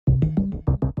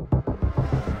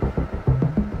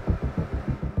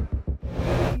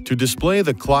To display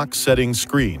the clock settings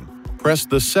screen, press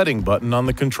the Setting button on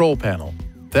the control panel,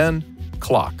 then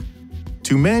Clock.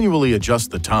 To manually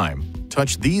adjust the time,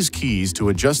 touch these keys to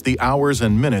adjust the hours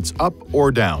and minutes up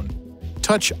or down.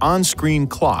 Touch On-Screen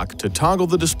Clock to toggle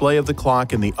the display of the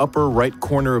clock in the upper right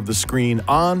corner of the screen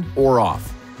on or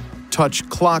off. Touch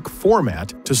Clock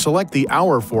Format to select the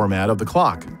hour format of the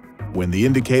clock. When the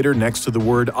indicator next to the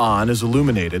word On is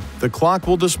illuminated, the clock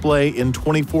will display in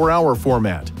 24-hour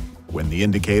format. When the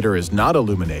indicator is not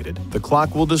illuminated, the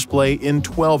clock will display in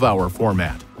 12-hour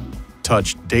format.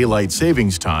 Touch Daylight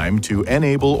Savings Time to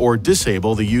enable or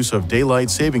disable the use of Daylight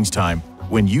Savings Time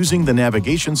when using the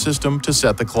navigation system to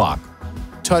set the clock.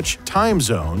 Touch Time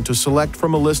Zone to select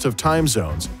from a list of time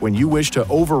zones when you wish to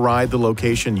override the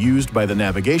location used by the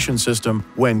navigation system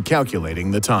when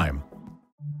calculating the time.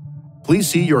 Please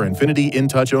see your Infiniti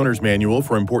InTouch Owner's Manual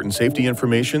for important safety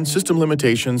information, system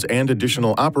limitations, and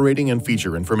additional operating and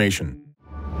feature information.